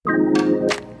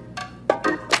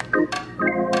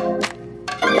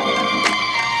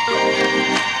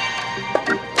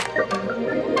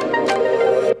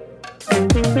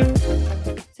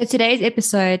today's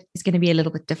episode is going to be a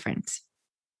little bit different.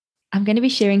 I'm going to be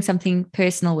sharing something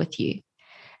personal with you.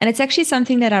 And it's actually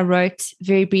something that I wrote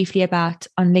very briefly about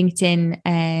on LinkedIn,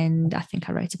 and I think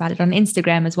I wrote about it on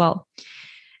Instagram as well.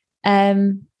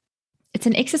 It's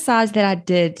an exercise that I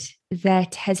did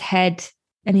that has had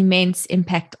an immense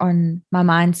impact on my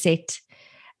mindset,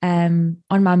 on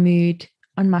my mood,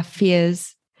 on my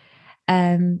fears.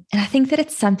 And I think that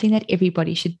it's something that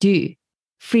everybody should do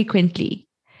frequently.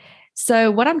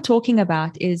 So what I'm talking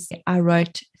about is I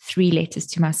wrote 3 letters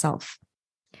to myself.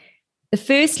 The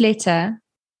first letter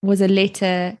was a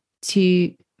letter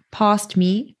to past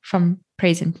me from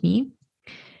present me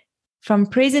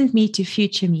to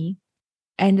future me.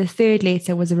 And the third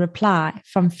letter was a reply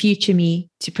from future me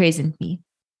to present me.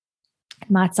 It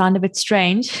might sound a bit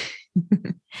strange,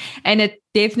 and it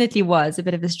definitely was a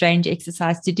bit of a strange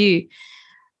exercise to do.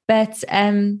 But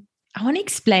I want to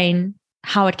explain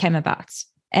how it came about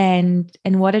and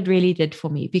what it really did for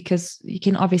me, because you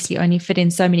can obviously only fit in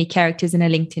so many characters in a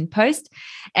LinkedIn post.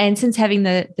 And since having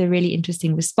the really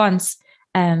interesting response,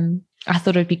 I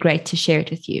thought it would be great to share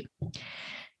it with you.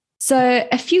 So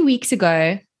a few weeks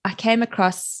ago, I came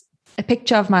across a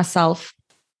picture of myself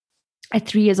at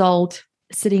 3 years old,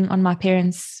 sitting on my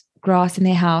parents' grass in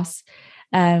their house,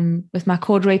 with my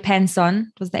corduroy pants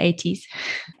on. It was the 80s.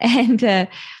 And a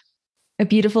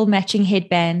beautiful matching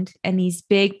headband and these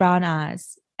big brown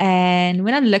eyes. And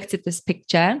when I looked at this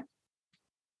picture,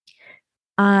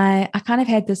 I kind of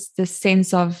had this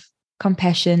sense of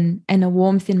compassion and a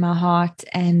warmth in my heart.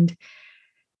 And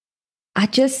I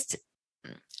felt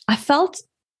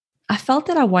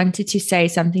that I wanted to say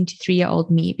something to 3-year-old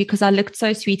me, because I looked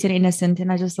so sweet and innocent.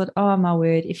 And I just thought, oh my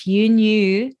word, if you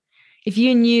knew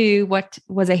what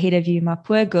was ahead of you, my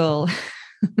poor girl,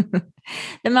 the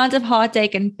amount of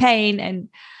heartache and pain and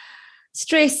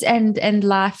stress and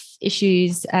life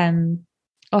issues,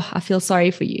 I feel sorry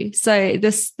for you. So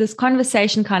this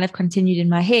conversation kind of continued in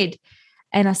my head,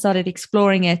 and I started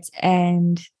exploring it.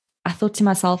 And I thought to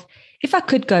myself, if I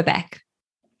could go back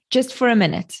just for a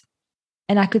minute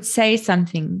and I could say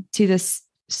something to this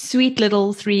sweet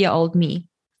little 3-year-old me,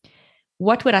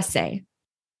 what would I say?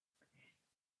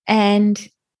 And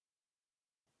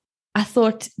I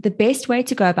thought the best way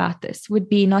to go about this would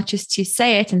be not just to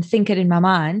say it and think it in my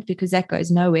mind, because that goes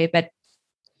nowhere, but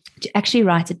to actually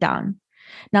write it down.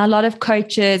 Now, a lot of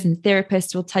coaches and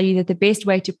therapists will tell you that the best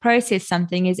way to process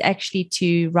something is actually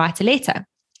to write a letter,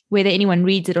 whether anyone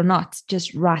reads it or not,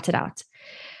 just write it out.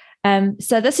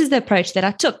 So this is the approach that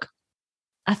I took.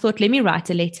 I thought, let me write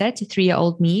a letter to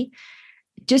 3-year-old me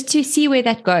just to see where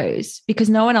that goes, because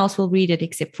no one else will read it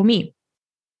except for me.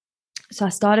 So I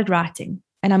started writing.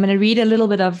 And I'm going to read a little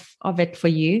bit of it for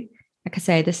you. Like I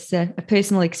say, this is a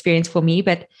personal experience for me,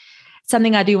 but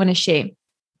something I do want to share.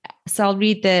 So I'll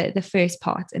read the first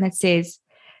part. And it says,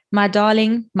 "My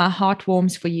darling, my heart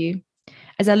warms for you.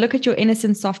 As I look at your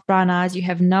innocent, soft brown eyes, you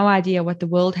have no idea what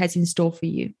the world has in store for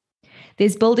you.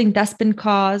 There's building dustbin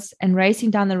cars and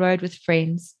racing down the road with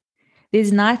friends.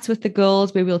 There's nights with the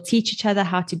girls where we'll teach each other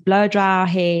how to blow dry our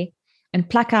hair and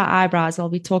pluck our eyebrows while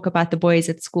we talk about the boys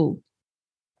at school.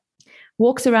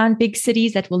 Walks around big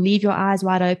cities that will leave your eyes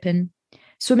wide open,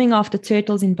 swimming after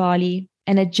turtles in Bali,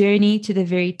 and a journey to the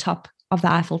very top of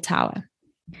the Eiffel Tower."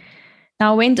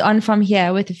 Now, I went on from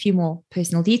here with a few more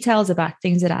personal details about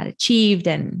things that I'd achieved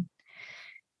and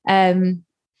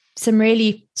some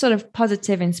really sort of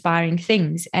positive, inspiring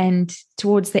things. And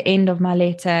towards the end of my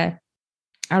letter,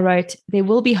 I wrote, "There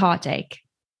will be heartache,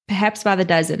 perhaps by the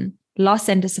dozen, loss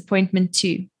and disappointment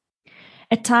too.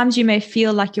 At times you may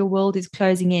feel like your world is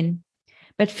closing in.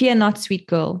 But fear not, sweet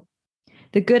girl.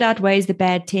 The good outweighs the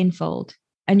bad tenfold,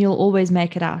 and you'll always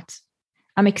make it out.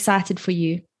 I'm excited for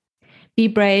you. Be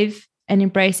brave and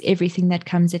embrace everything that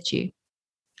comes at you.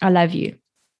 I love you."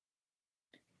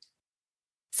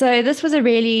 So this was a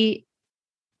really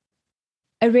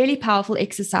powerful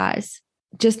exercise,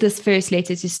 just this first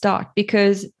letter to start,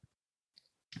 because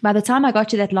by the time I got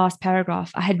to that last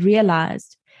paragraph, I had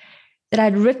realized that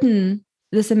I'd written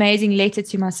this amazing letter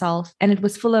to myself, and it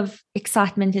was full of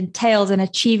excitement and tales and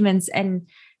achievements and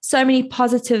so many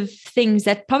positive things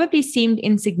that probably seemed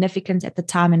insignificant at the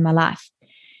time in my life.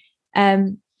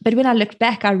 But when I looked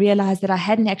back, I realized that I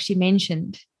hadn't actually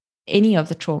mentioned any of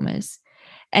the traumas,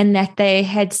 and that they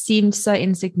had seemed so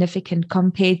insignificant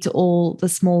compared to all the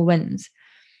small wins.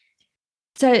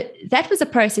 So that was a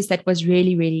process that was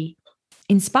really, really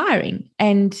inspiring.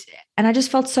 And I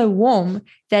just felt so warm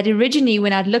that originally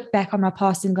when I'd looked back on my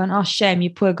past and gone, "Oh, shame, you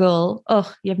poor girl.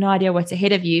 Oh, you have no idea what's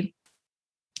ahead of you,"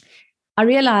 I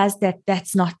realized that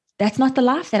that's not the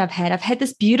life that I've had. I've had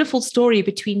this beautiful story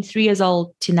between 3 years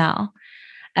old to now.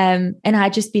 And I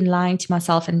had just been lying to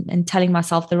myself and telling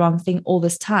myself the wrong thing all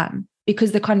this time,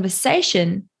 because the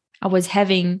conversation I was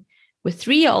having with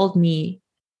 3-year-old me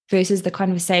versus the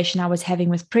conversation I was having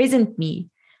with present me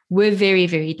were very,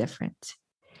 very different.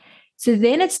 So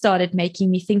then it started making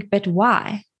me think, but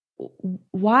why?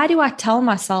 Why do I tell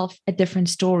myself a different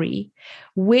story?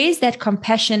 Where's that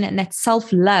compassion and that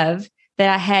self-love that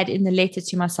I had in the letter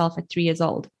to myself at 3 years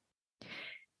old?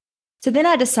 So then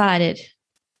I decided,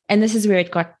 and this is where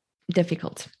it got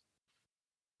difficult.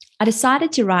 I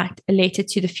decided to write a letter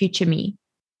to the future me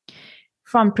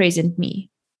from present me,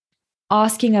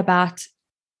 asking about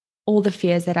all the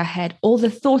fears that I had, all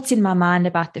the thoughts in my mind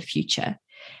about the future.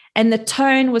 And the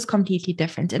tone was completely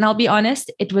different. And I'll be honest,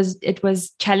 it was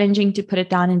challenging to put it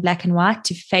down in black and white,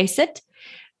 to face it.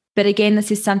 But again,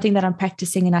 this is something that I'm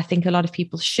practicing, and I think a lot of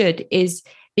people should, is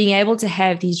being able to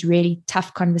have these really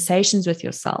tough conversations with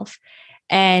yourself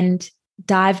and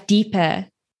dive deeper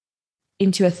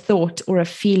into a thought or a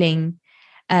feeling.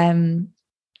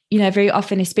 Very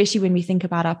often, especially when we think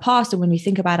about our past or when we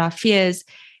think about our fears,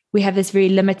 we have this very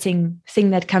limiting thing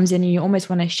that comes in and you almost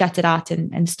want to shut it out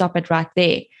and stop it right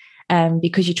there,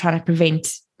 because you're trying to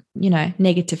prevent,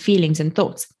 negative feelings and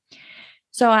thoughts.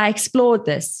 So I explored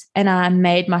this and I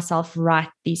made myself write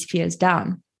these fears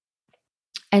down.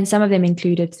 And some of them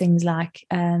included things like,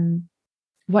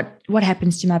 what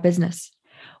happens to my business?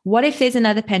 What if there's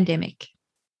another pandemic?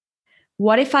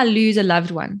 What if I lose a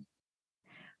loved one?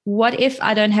 What if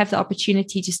I don't have the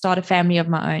opportunity to start a family of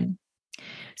my own?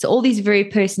 So all these very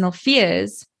personal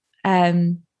fears,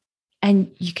 and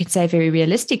you could say very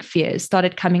realistic fears,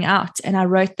 started coming out. And I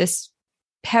wrote this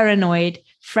paranoid,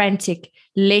 frantic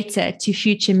letter to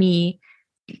future me,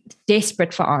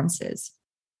 desperate for answers.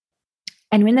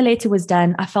 And when the letter was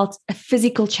done, I felt a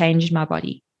physical change in my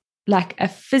body, like a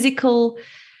physical,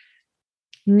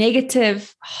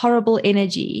 negative, horrible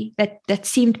energy that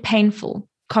seemed painful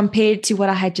compared to what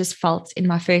I had just felt in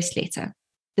my first letter.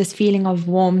 This feeling of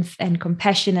warmth and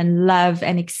compassion and love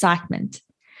and excitement.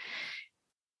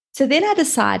 So then I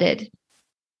decided,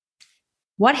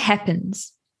 what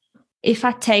happens if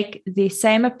I take the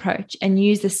same approach and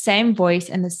use the same voice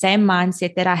and the same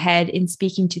mindset that I had in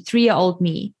speaking to 3-year-old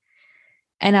me,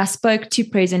 and I spoke to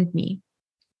present me?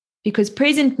 Because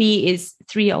present me is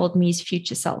 3-year-old me's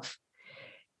future self.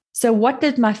 So what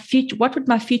would my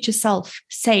future self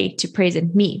say to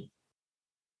present me?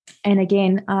 And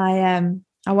again,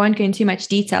 I won't go into too much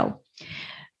detail,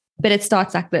 but it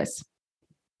starts like this.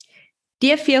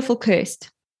 Dear fearful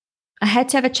cursed, I had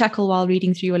to have a chuckle while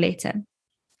reading through your letter.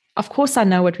 Of course I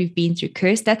know what we've been through,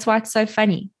 cursed. That's why it's so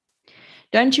funny.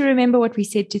 Don't you remember what we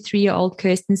said to 3-year-old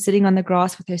Kirsten sitting on the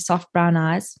grass with her soft brown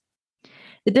eyes?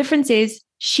 The difference is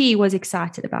she was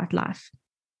excited about life.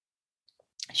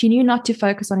 She knew not to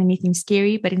focus on anything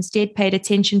scary, but instead paid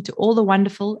attention to all the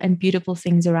wonderful and beautiful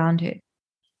things around her.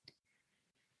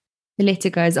 The letter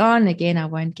goes on. Again, I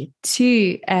won't get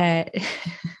too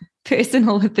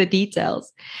personal with the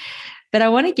details, but I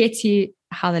want to get to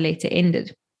how the letter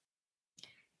ended.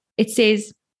 It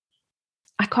says,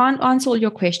 I can't answer all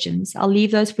your questions. I'll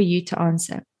leave those for you to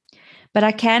answer. But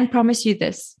I can promise you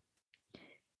this.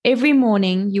 Every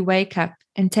morning you wake up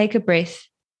and take a breath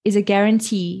is a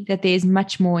guarantee that there is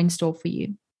much more in store for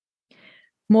you.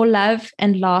 More love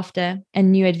and laughter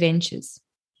and new adventures.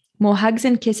 More hugs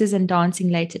and kisses and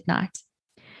dancing late at night.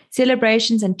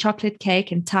 Celebrations and chocolate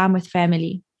cake and time with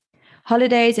family.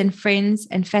 Holidays and friends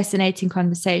and fascinating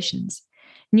conversations.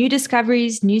 New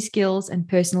discoveries, new skills, and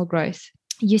personal growth.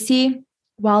 You see,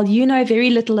 while you know very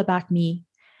little about me,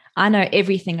 I know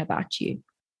everything about you.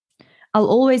 I'll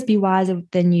always be wiser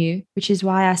than you, which is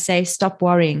why I say stop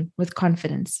worrying with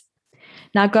confidence.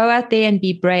 Now go out there and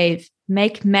be brave,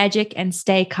 make magic, and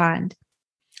stay kind.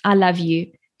 I love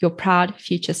you, your proud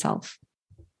future self.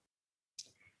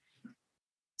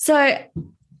 So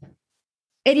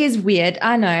it is weird,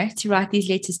 I know, to write these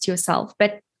letters to yourself,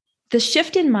 but the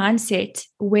shift in mindset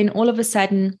when all of a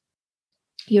sudden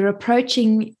you're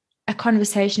approaching a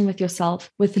conversation with yourself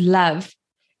with love,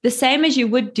 the same as you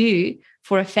would do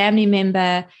for a family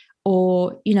member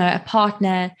or, a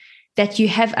partner that you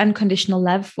have unconditional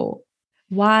love for.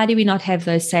 Why do we not have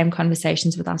those same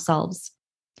conversations with ourselves?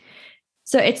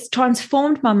 So it's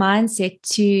transformed my mindset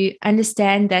to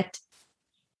understand that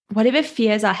whatever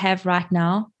fears I have right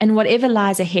now and whatever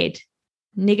lies ahead,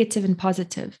 negative and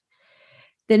positive,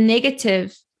 the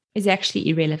negative is actually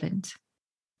irrelevant.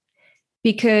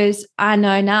 Because I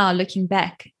know now, looking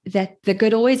back, that the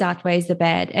good always outweighs the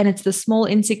bad. And it's the small,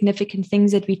 insignificant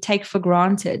things that we take for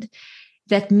granted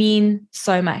that mean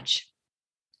so much.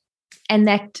 And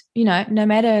that, no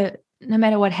matter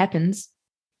what happens,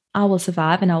 I will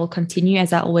survive and I will continue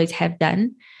as I always have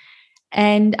done.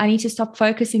 And I need to stop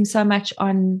focusing so much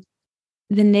on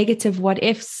the negative what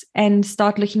ifs and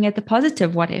start looking at the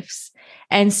positive what ifs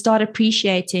and start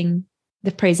appreciating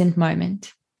the present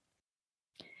moment.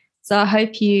 So I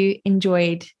hope you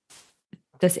enjoyed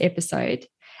this episode.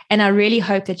 And I really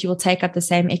hope that you will take up the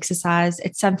same exercise.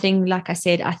 It's something, like I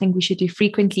said, I think we should do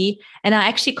frequently. And I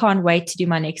actually can't wait to do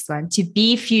my next one, to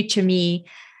be future me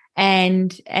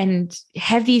and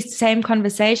have these same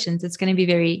conversations. It's going to be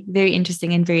very, very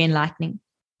interesting and very enlightening.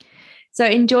 So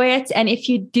enjoy it. And if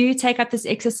you do take up this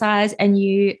exercise and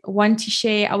you want to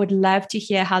share, I would love to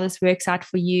hear how this works out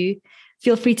for you.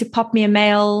 Feel free to pop me a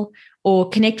mail or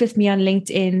connect with me on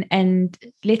LinkedIn, and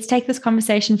let's take this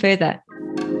conversation further.